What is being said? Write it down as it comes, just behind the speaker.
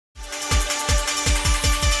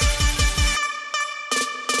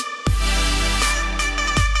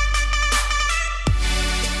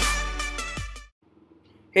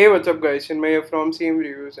Hey, what's up guys, Chinmay here from CM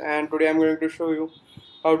Reviews, and today I'm going to show you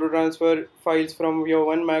how to transfer files from your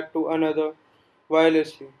one Mac to another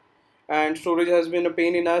wirelessly. And storage has been a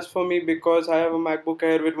pain in ass for me because I have a MacBook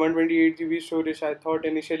Air with 128 GB storage. I thought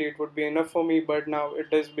initially it would be enough for me, but now it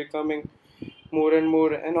is becoming more and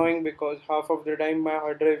more annoying because half of the time my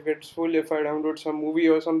hard drive gets full if I download some movie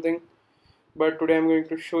or something. But today I'm going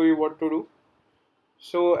to show you what to do.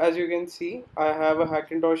 So as you can see, I have a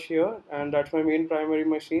Hackintosh here, and that's my main primary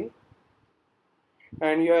machine.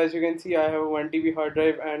 And here, as you can see, I have a 1 TB hard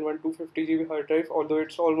drive and one 250 GB hard drive, although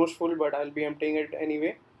it's almost full, but I'll be emptying it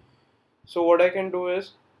anyway. So what I can do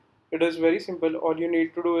is, it is very simple. All you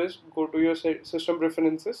need to do is go to your system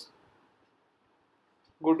preferences,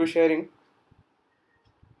 go to sharing,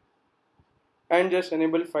 and just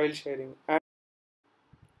enable file sharing.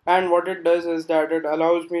 And what it does is that it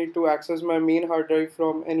allows me to access my main hard drive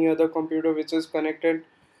from any other computer which is connected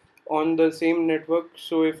on the same network.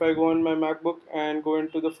 So if I go on my MacBook and go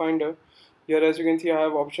into the Finder, here as you can see I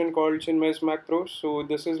have option called Chinmay's Mac Pro. So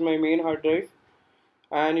this is my main hard drive,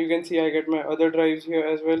 and you can see I get my other drives here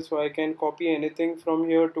as well, so I can copy anything from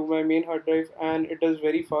here to my main hard drive, and it is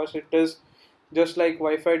very fast. It is just like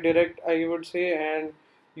Wi-Fi direct, I would say, and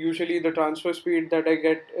usually the transfer speed that I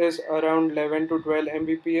get is around 11 to 12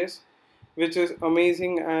 Mbps, which is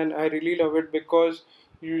amazing, and I really love it because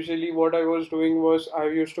usually what I was doing was I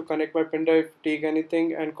used to connect my pen drive, take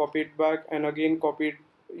anything and copy it back and again copy it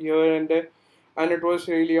here and there, and it was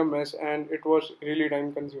really a mess and it was really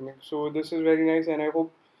time consuming. So this is very nice, and I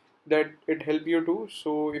hope that it helped you too.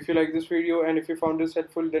 So if you like this video and if you found this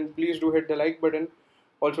helpful, then please do hit the like button.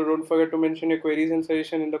 Also, don't forget to mention your queries and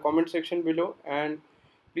suggestion in the comment section below, and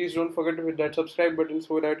please don't forget to hit that subscribe button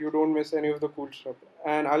so that you don't miss any of the cool stuff.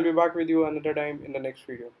 And I'll be back with you another time in the next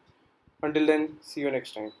video. Until then, see you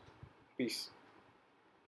next time. Peace.